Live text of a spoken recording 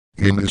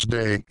In this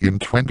day in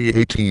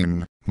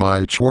 2018,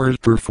 my chores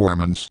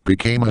performance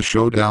became a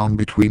showdown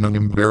between an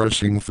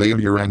embarrassing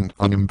failure and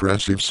an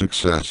impressive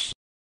success.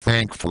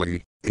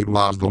 Thankfully, it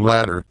was the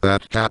latter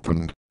that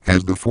happened,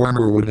 as the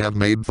former would have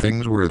made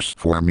things worse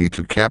for me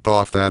to cap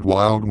off that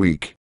wild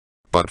week.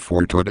 But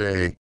for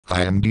today,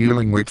 I am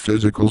dealing with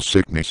physical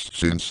sickness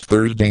since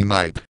Thursday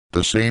night,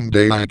 the same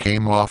day I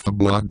came off the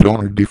blood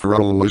donor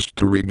deferral list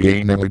to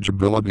regain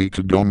eligibility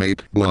to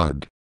donate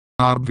blood.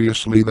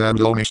 Obviously that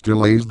illness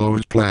delays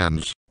those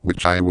plans,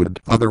 which I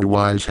would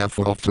otherwise have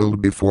fulfilled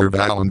before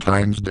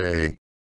Valentine's Day.